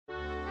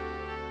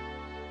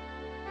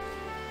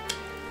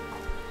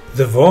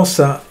The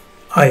Wasa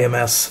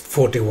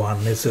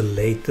IMS41 is the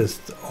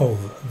latest of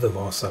the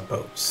Wasa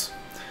boats.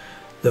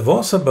 The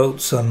Wasa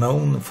boats are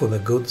known for the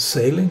good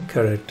sailing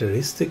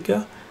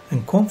characteristica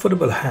and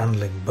comfortable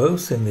handling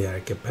both in the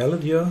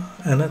archipelago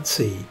and at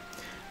sea,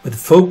 with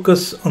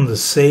focus on the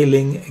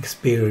sailing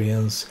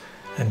experience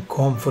and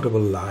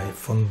comfortable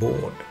life on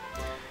board.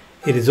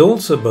 It is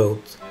also a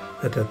boat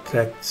that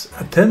attracts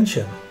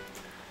attention,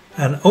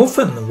 and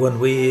often when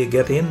we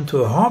get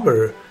into a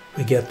harbour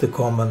we get the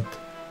comment,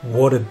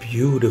 "What a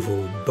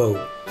beautiful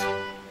boat."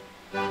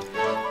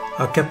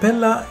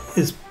 aCappella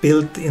is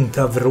built in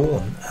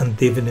Tavron and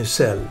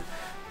Divinucelle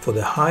for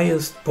the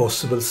highest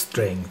possible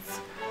strength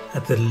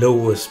at the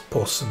lowest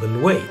possible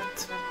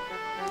weight.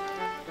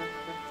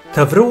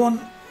 Tavron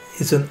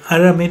is an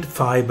aramid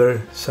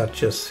fiber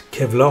such as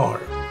Kevlar.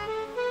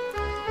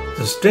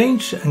 The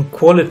strength and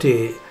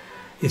quality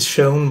is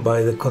shown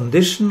by the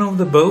condition of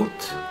the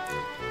boat.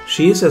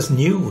 She is as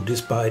new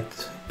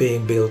despite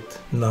being built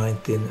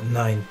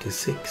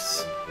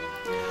 1996.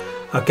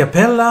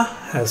 aCappella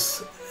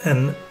has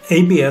an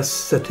ABS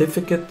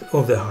certificate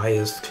of the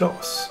highest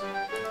class.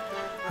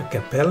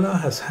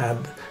 aCappella has had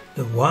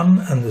the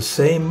one and the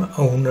same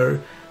owner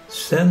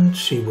since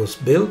she was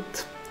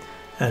built,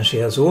 and she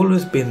has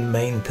always been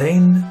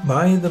maintained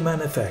by the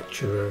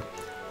manufacturer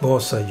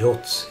Wasa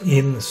Yachts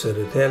in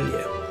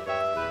Södertälje.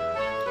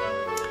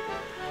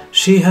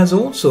 She has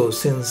also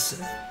since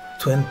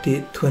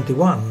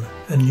 2021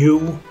 a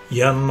new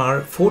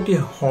Yanmar 40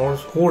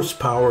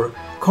 horsepower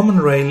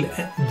common rail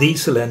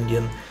diesel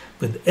engine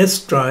with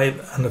S-drive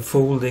and a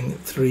folding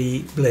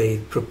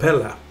 3-blade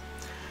propeller,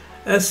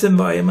 as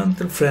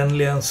environmental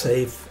friendly and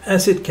safe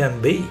as it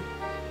can be.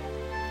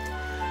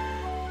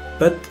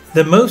 But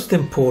the most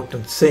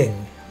important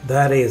thing,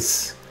 that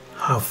is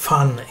how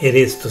fun it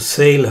is to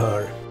sail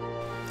her.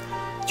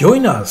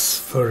 Join us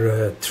for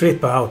a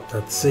trip out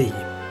at sea.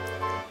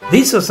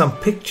 These are some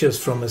pictures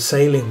from a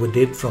sailing we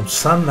did from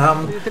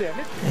Sandhamn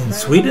in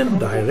Sweden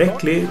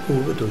directly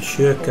over to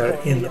Kökar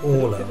in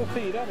Åland.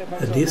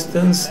 A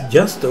distance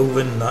just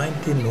over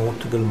 90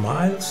 nautical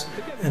miles,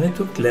 and it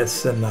took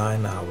less than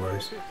 9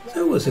 hours.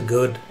 So it was a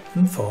good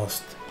and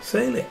fast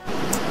sailing.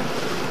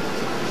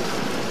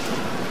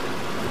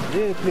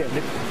 Det är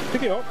trevligt,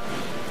 tycker jag.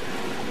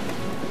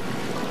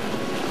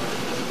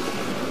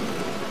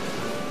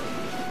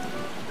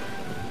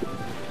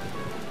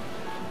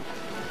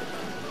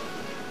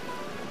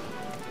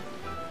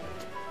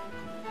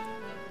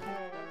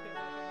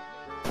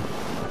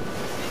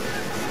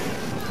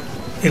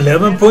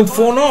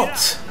 $11.4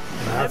 knots.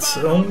 That's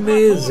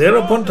only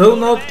 0.2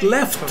 knot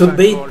left to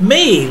beat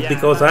me,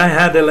 because I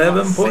had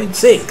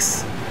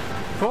 11.6.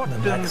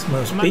 The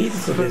maximum speed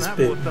for this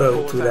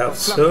boat without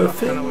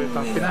surfing,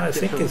 I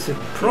think, is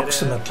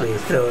approximately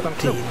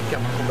 13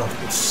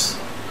 knots.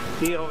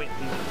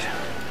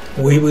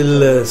 We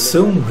will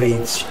soon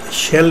reach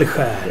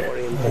Källskär,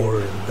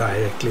 or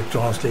directly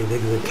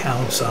translated the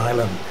Count's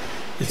Island.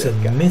 It's a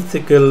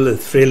mythical,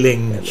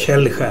 thrilling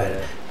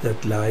Källskär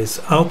that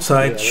lies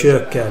outside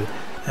Kökar,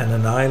 and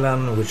an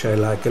island which I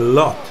like a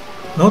lot.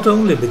 Not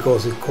only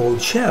because it's called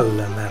Kjell,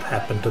 and that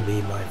happened to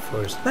be my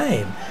first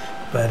name,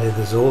 but it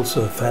is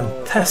also a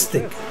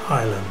fantastic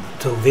island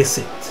to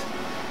visit.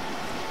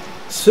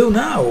 So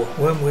now,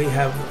 when we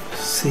have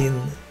seen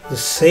the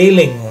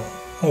sailing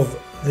of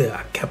the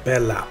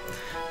aCappella,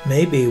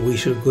 maybe we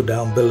should go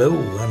down below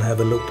and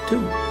have a look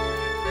too.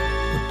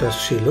 What does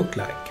she look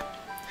like?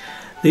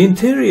 The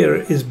interior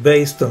is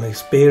based on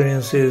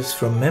experiences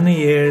from many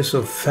years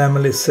of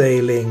family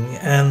sailing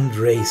and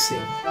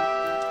racing.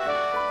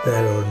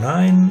 There are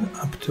 9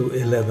 up to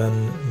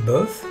 11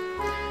 berths,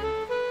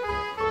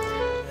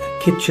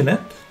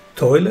 kitchenette,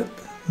 toilet,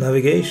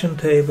 navigation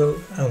table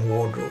and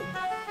wardrobe.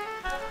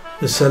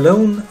 The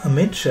saloon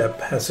amidship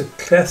has a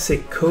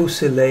classic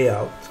cozy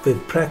layout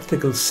with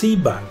practical sea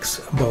bunks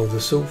above the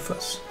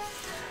sofas.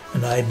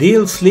 An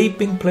ideal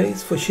sleeping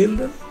place for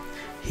children.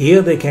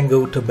 Here they can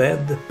go to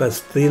bed but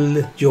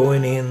still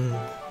join in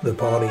the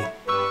party.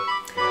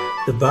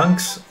 The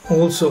bunks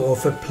also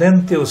offer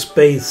plenty of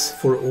space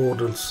for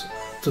adults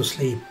to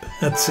sleep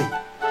at sea.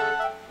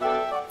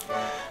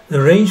 The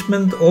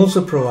arrangement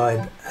also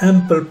provides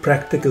ample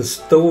practical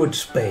stowage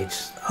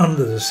space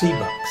under the sea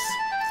bunks.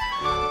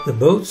 The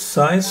boat's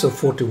size of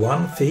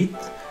 41 feet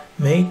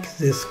makes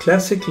this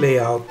classic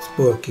layout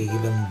work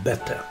even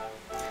better.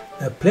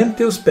 There are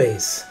plenty of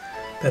space,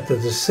 but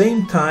at the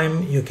same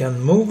time you can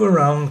move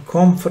around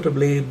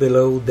comfortably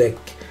below deck,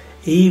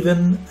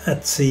 even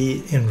at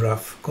sea in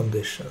rough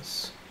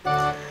conditions.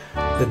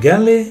 The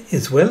galley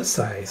is well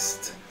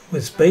sized,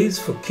 with space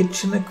for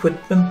kitchen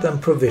equipment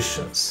and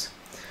provisions,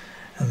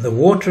 and the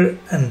water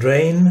and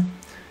drain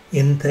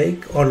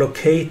intake are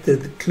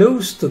located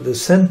close to the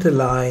center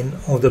line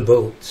of the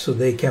boat, so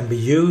they can be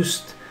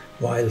used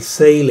while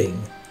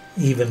sailing,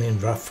 even in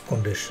rough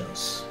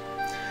conditions.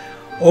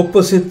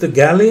 Opposite the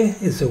galley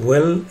is a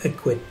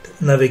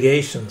well-equipped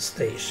navigation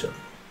station.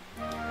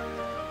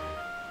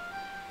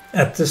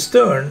 At the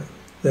stern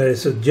there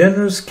is a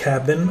generous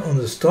cabin on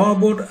the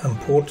starboard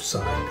and port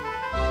side.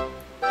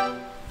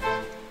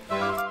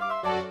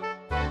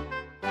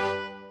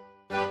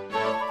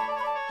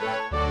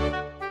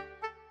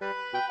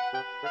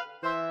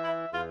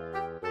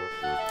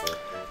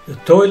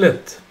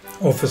 toilet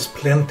offers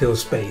plenty of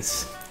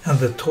space, and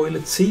the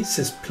toilet seat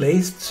is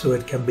placed so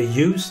it can be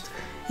used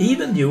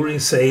even during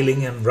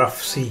sailing and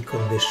rough sea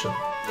condition.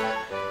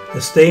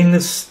 A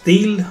stainless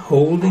steel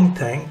holding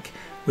tank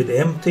with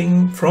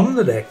emptying from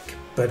the deck,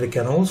 but it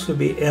can also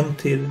be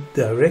emptied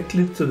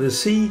directly to the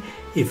sea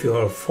if you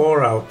are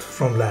far out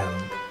from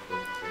land.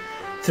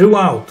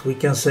 Throughout, we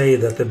can say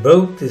that the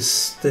boat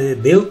is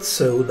built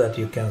so that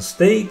you can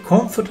stay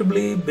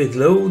comfortably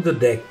below the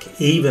deck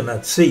even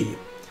at sea.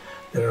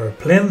 There are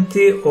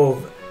plenty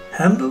of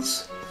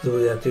handles so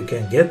that you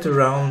can get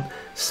around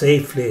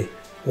safely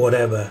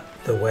whatever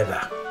the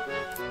weather.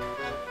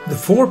 The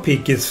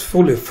forepeak is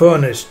fully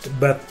furnished,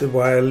 but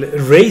while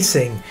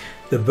racing,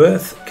 the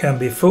berth can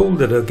be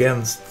folded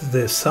against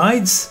the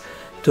sides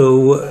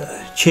to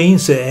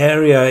change the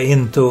area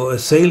into a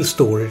sail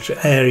storage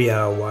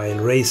area while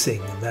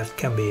racing. That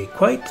can be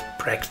quite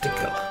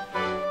practical.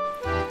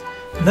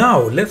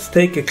 Now let's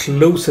take a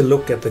closer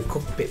look at the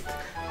cockpit.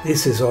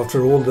 This is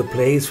after all the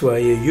place where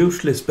you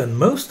usually spend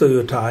most of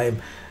your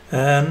time,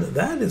 and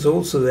that is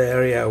also the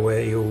area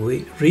where you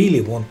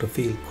really want to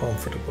feel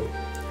comfortable.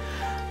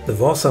 The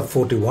Wasa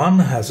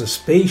IMS41 has a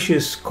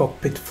spacious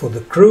cockpit for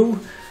the crew,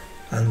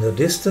 and the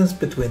distance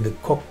between the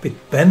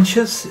cockpit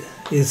benches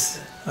is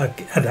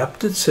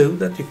adapted so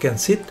that you can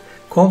sit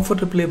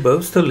comfortably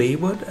both to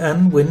leeward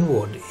and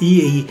windward,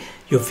 i.e.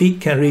 your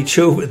feet can reach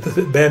over to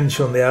the bench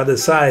on the other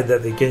side,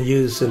 that you can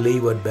use the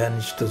leeward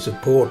bench to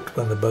support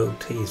when the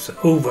boat is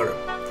over.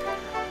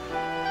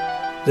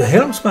 The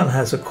helmsman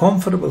has a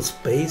comfortable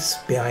space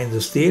behind the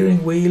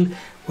steering wheel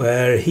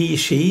where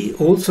he/she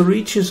also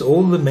reaches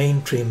all the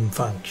main trim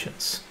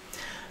functions.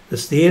 The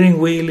steering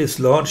wheel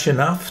is large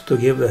enough to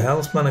give the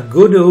helmsman a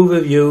good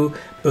overview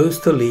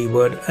both to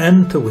leeward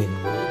and to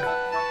windward.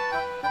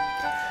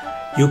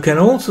 You can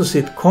also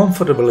sit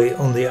comfortably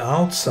on the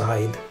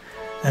outside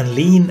and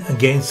lean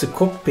against the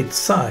cockpit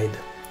side.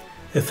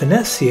 A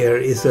finesse here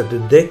is that the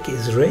deck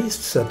is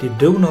raised so that you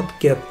do not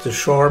get the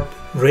sharp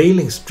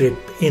railing strip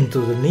into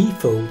the knee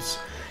folds,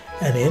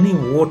 and any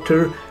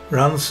water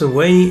runs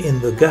away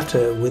in the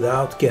gutter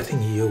without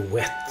getting you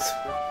wet.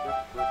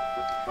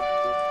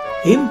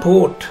 In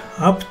port,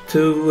 up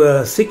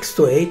to 6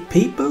 to 8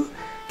 people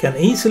can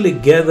easily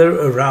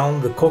gather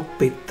around the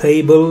cockpit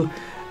table,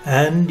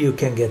 and you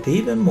can get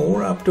even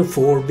more, up to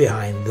 4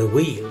 behind the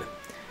wheel.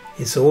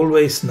 It's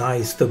always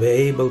nice to be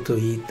able to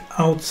eat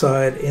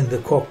outside in the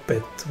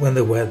cockpit when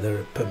the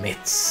weather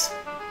permits.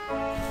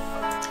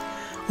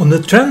 On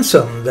the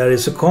transom there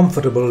is a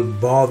comfortable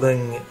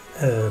bathing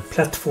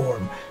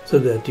platform so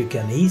that you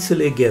can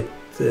easily get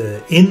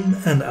in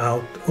and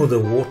out of the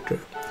water.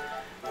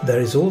 There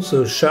is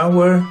also a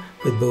shower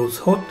with both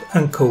hot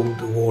and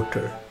cold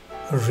water.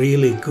 A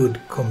really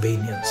good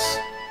convenience.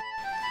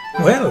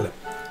 Well,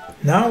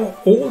 now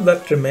all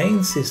that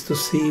remains is to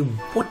see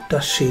what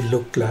does she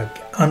look like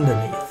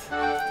underneath.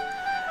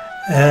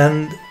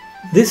 And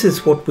this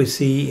is what we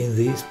see in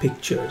these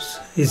pictures.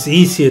 It's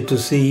easier to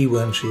see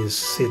when she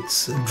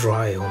sits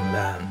dry on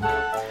land.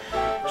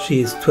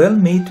 She is 12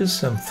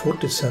 meters and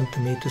 40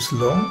 centimeters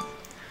long,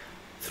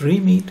 3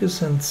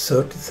 meters and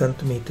 30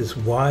 centimeters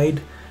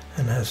wide,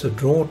 and has a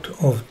draught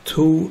of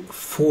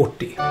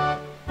 240.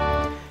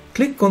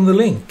 Click on the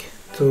link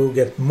to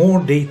get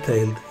more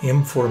detailed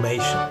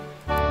information.